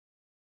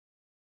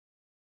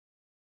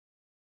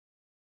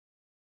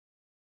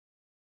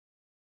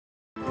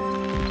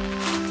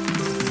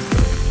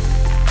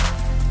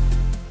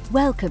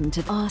Welcome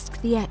to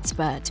Ask the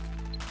Expert,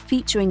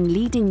 featuring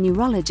leading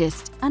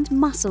neurologist and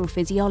muscle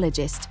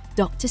physiologist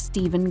Dr.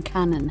 Stephen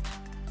Cannon,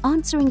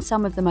 answering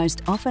some of the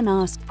most often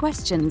asked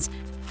questions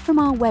from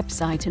our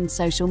website and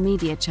social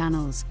media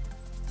channels.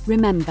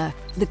 Remember,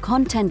 the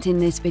content in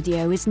this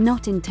video is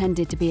not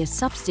intended to be a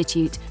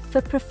substitute for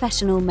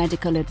professional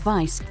medical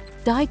advice,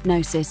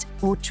 diagnosis,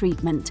 or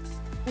treatment.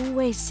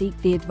 Always seek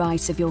the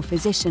advice of your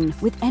physician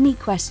with any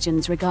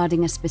questions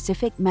regarding a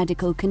specific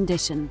medical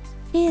condition.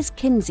 Here's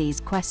Kinsey's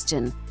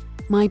question.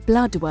 My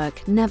blood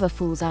work never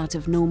falls out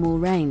of normal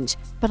range,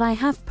 but I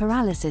have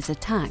paralysis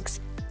attacks.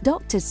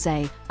 Doctors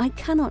say I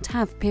cannot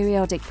have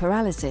periodic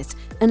paralysis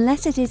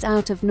unless it is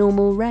out of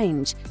normal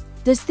range.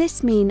 Does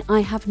this mean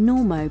I have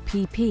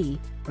NormoPP?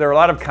 There are a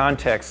lot of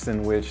contexts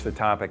in which the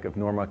topic of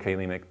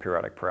normokalemic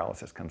periodic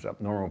paralysis comes up,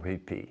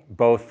 NormoPP,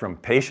 both from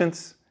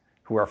patients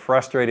who are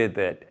frustrated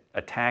that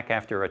attack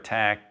after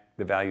attack,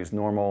 the value is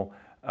normal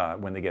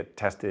when they get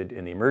tested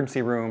in the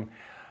emergency room,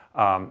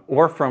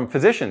 or from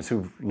physicians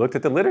who've looked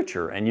at the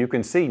literature and you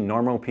can see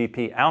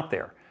NormoPP out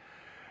there.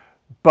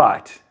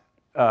 But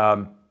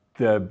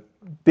the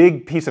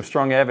big piece of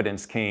strong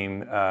evidence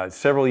came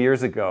several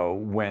years ago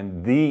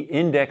when the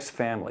index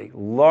family,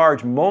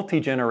 large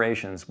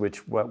multi-generations,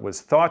 what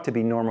was thought to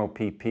be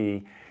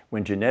NormoPP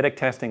when genetic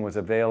testing was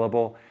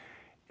available,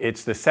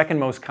 it's the second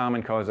most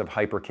common cause of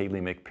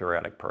hyperkalemic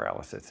periodic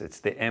paralysis. It's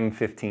the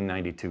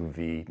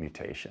M1592V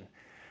mutation.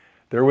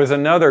 There was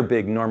another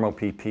big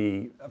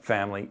NormoPP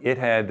family. It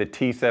had the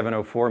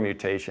T704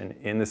 mutation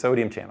in the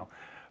sodium channel.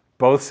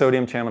 Both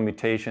sodium channel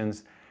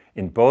mutations.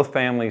 In both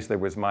families, there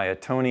was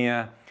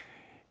myotonia.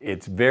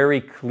 It's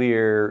very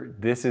clear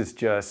this is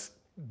just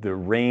the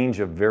range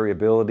of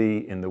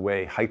variability in the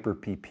way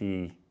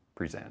hyper-PP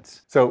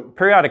presents. So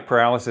periodic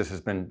paralysis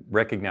has been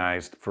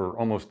recognized for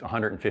almost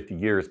 150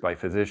 years by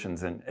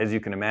physicians, and as you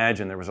can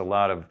imagine, there was a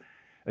lot of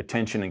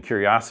attention and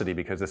curiosity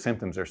because the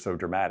symptoms are so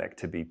dramatic,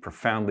 to be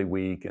profoundly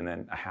weak and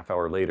then a half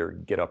hour later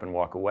get up and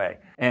walk away.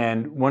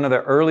 And one of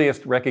the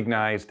earliest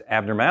recognized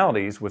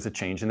abnormalities was a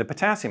change in the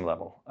potassium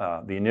level.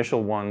 The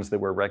initial ones that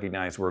were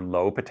recognized were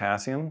low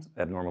potassium,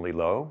 abnormally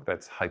low.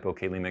 That's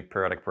hypokalemic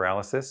periodic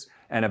paralysis.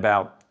 And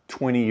about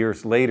 20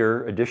 years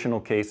later,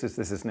 additional cases,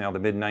 this is now the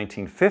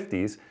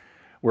mid-1950s,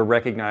 were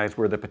recognized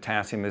where the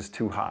potassium is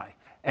too high.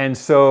 And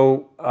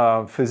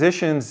so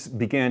physicians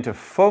began to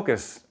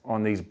focus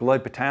on these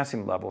blood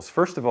potassium levels,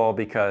 first of all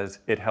because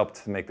it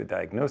helped to make the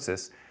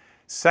diagnosis.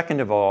 Second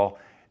of all,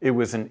 it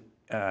was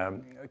a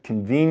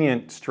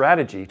convenient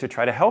strategy to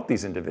try to help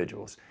these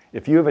individuals.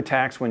 If you have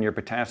attacks when your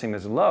potassium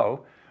is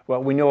low,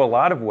 well, we know a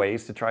lot of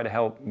ways to try to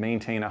help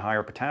maintain a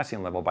higher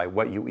potassium level by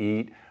what you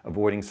eat,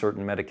 avoiding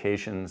certain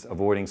medications,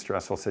 avoiding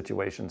stressful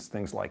situations,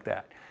 things like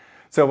that.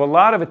 So a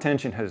lot of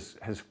attention has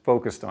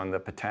focused on the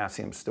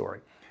potassium story.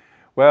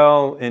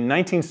 Well, in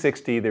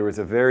 1960, there was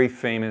a very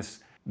famous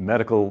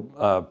medical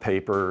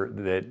paper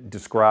that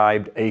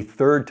described a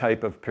third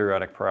type of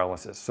periodic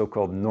paralysis,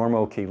 so-called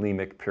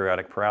normokalemic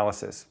periodic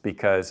paralysis,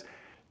 because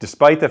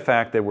despite the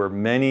fact there were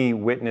many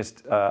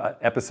witnessed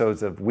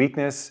episodes of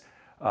weakness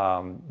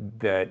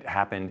that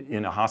happened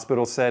in a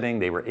hospital setting,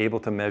 they were able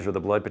to measure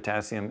the blood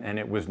potassium and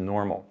it was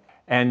normal.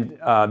 And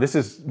this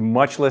is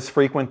much less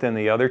frequent than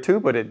the other two,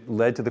 but it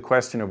led to the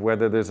question of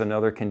whether there's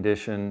another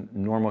condition,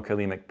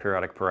 normokalemic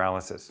periodic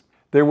paralysis.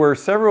 There were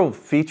several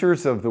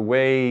features of the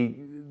way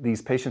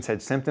these patients had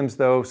symptoms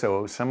though,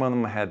 so some of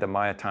them had the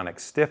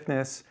myotonic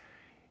stiffness.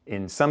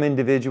 In some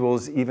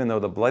individuals, even though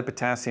the blood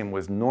potassium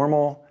was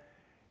normal,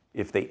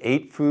 if they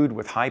ate food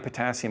with high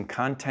potassium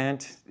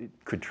content, it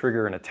could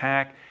trigger an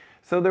attack.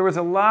 So there was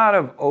a lot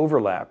of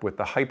overlap with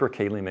the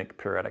hyperkalemic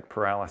periodic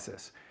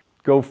paralysis.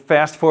 Go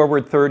fast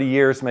forward 30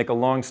 years, make a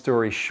long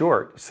story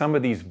short, some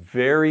of these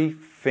very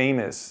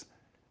famous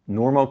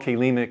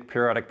normokalemic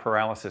periodic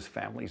paralysis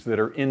families that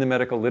are in the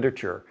medical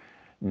literature,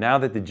 now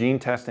that the gene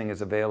testing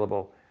is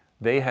available,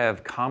 they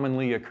have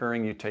commonly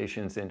occurring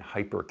mutations in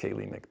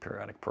hyperkalemic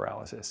periodic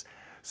paralysis.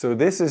 So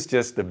this is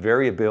just the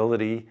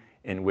variability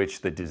in which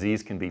the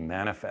disease can be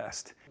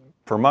manifest.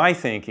 For my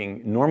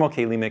thinking,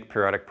 normokalemic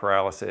periodic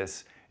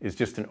paralysis is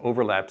just an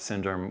overlap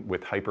syndrome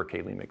with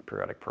hyperkalemic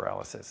periodic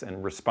paralysis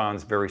and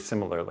responds very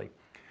similarly.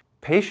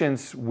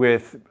 Patients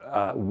with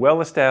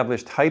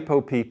well-established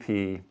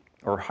hypo-PP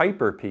or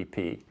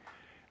hyper-PP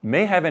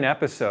may have an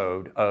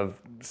episode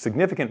of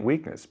significant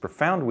weakness,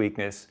 profound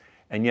weakness,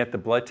 and yet the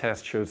blood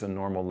test shows a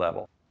normal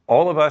level.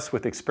 All of us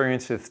with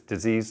experience with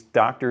disease,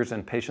 doctors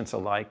and patients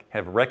alike,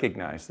 have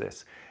recognized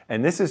this.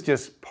 And this is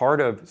just part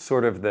of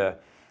sort of the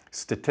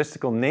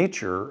statistical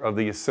nature of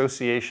the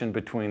association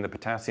between the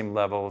potassium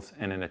levels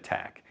and an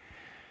attack.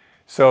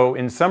 So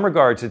in some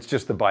regards, it's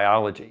just the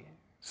biology.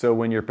 So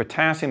when your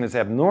potassium is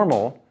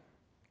abnormal,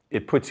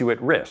 it puts you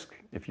at risk.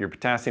 If your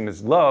potassium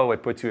is low,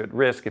 it puts you at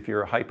risk if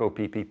you're a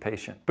hypo-PP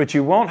patient. But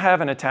you won't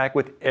have an attack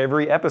with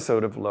every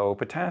episode of low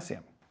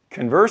potassium.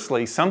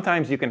 Conversely,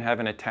 sometimes you can have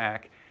an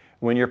attack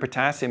when your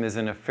potassium is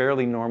in a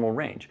fairly normal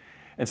range.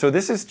 And so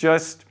this is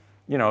just,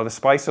 you know, the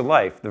spice of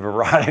life, the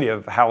variety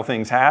of how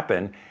things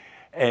happen.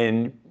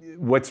 And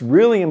what's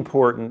really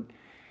important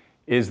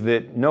is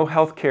that no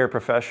healthcare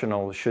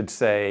professional should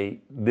say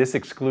this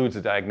excludes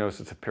a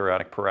diagnosis of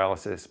periodic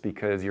paralysis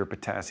because your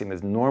potassium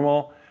is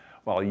normal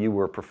while you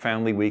were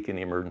profoundly weak in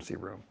the emergency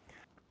room.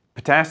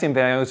 Potassium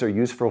values are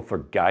useful for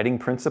guiding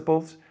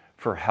principles,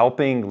 for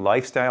helping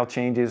lifestyle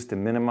changes to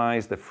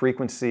minimize the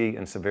frequency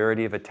and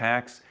severity of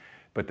attacks,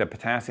 but the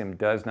potassium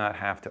does not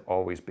have to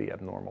always be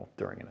abnormal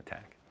during an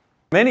attack.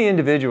 Many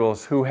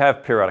individuals who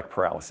have periodic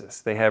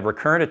paralysis, they have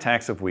recurrent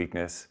attacks of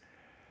weakness.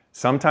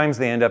 Sometimes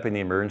they end up in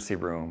the emergency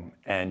room,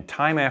 and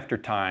time after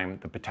time,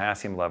 the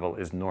potassium level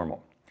is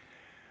normal.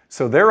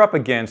 So they're up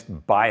against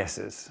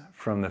biases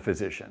from the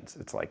physicians.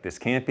 It's like, this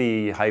can't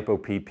be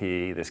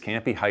hypo-PP, this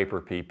can't be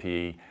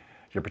hyper-PP,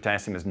 your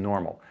potassium is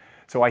normal.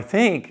 So I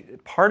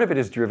think part of it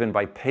is driven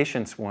by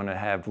patients want to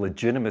have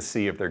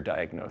legitimacy of their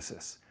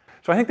diagnosis.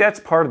 So I think that's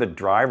part of the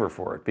driver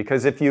for it,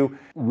 because if you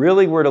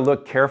really were to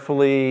look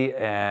carefully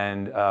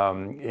and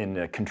in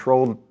a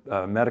controlled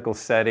medical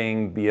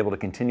setting, be able to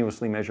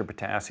continuously measure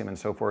potassium and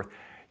so forth,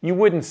 you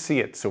wouldn't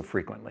see it so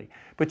frequently.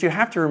 But you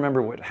have to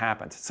remember what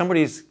happens.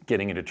 Somebody's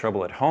getting into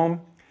trouble at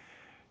home,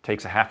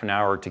 takes a half an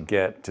hour to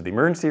get to the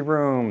emergency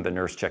room, the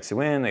nurse checks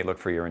you in, they look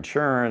for your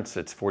insurance,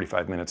 it's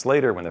 45 minutes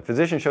later when the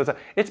physician shows up.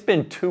 It's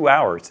been 2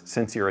 hours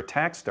since your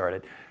attack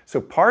started. So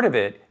part of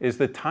it is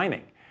the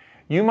timing.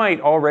 You might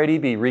already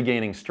be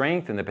regaining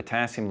strength and the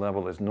potassium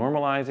level is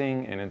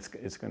normalizing, and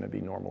it's going to be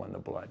normal in the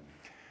blood.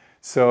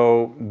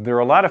 So there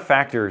are a lot of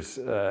factors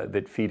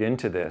that feed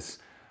into this,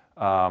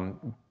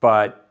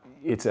 but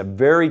it's a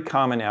very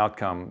common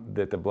outcome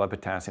that the blood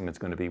potassium is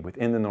going to be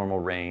within the normal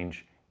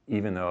range,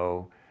 even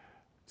though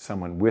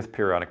someone with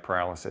periodic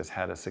paralysis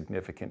had a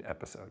significant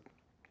episode.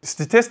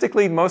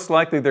 Statistically, most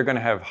likely they're going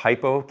to have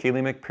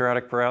hypokalemic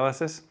periodic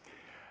paralysis.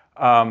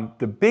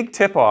 The big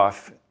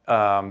tip-off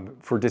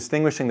for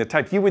distinguishing the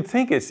type, you would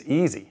think it's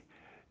easy.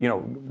 You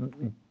know,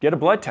 get a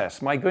blood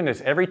test. My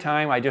goodness, every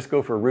time I just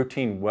go for a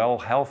routine well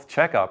health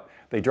checkup,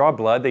 they draw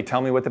blood, they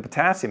tell me what the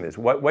potassium is.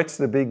 What's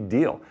the big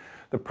deal?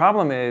 The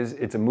problem is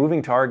it's a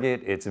moving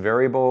target, it's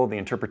variable, the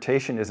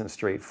interpretation isn't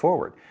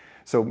straightforward.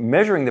 So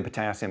measuring the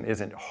potassium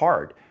isn't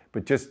hard,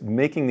 but just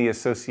making the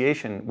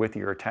association with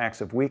your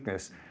attacks of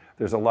weakness,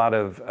 there's a lot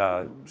of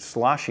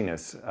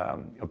sloshiness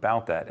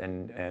about that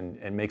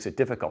and makes it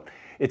difficult.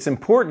 It's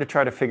important to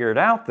try to figure it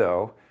out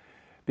though,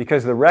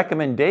 because the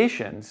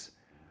recommendations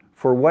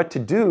for what to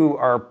do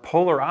are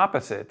polar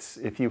opposites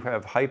if you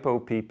have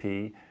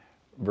hypo-PP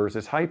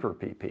versus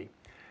hyper-PP.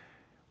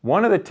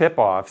 One of the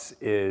tip-offs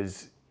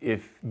is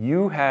if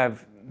you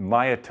have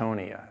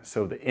myotonia,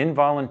 so the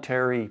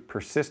involuntary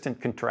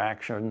persistent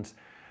contractions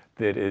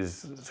that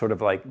is sort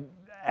of like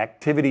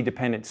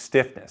activity-dependent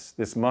stiffness,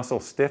 this muscle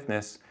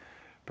stiffness,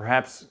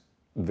 perhaps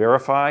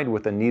verified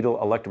with a needle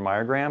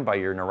electromyogram by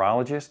your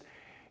neurologist,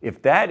 if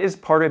that is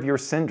part of your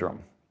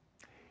syndrome,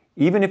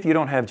 even if you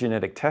don't have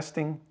genetic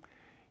testing,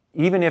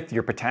 even if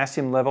your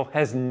potassium level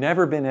has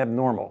never been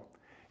abnormal,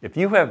 if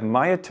you have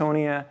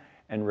myotonia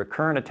and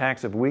recurrent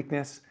attacks of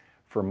weakness,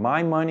 for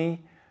my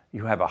money,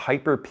 you have a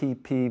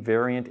hyper-PP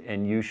variant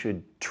and you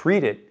should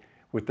treat it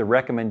with the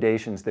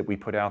recommendations that we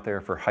put out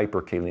there for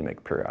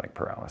hyperkalemic periodic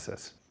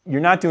paralysis. You're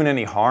not doing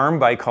any harm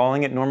by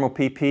calling it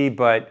NormoPP,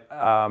 but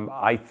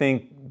I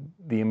think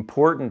the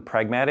important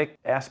pragmatic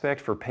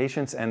aspect for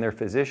patients and their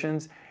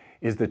physicians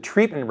is the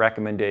treatment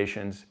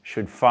recommendations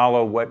should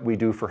follow what we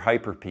do for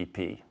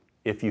hyper-PP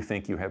if you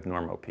think you have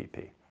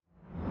NormoPP.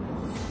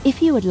 If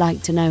you would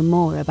like to know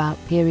more about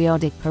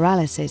periodic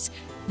paralysis,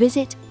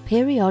 visit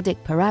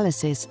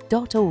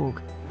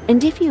periodicparalysis.org.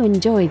 And if you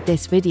enjoyed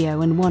this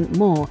video and want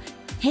more,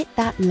 hit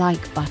that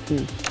like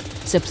button,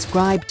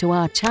 subscribe to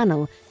our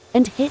channel,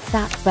 and hit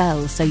that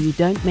bell so you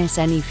don't miss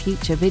any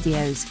future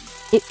videos.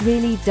 It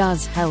really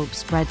does help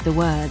spread the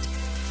word.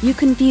 You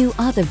can view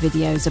other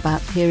videos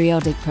about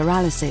periodic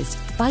paralysis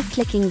by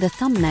clicking the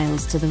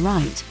thumbnails to the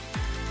right.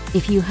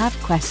 If you have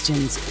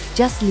questions,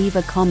 just leave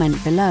a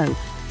comment below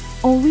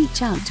or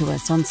reach out to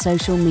us on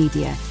social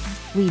media.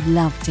 We'd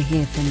love to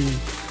hear from you.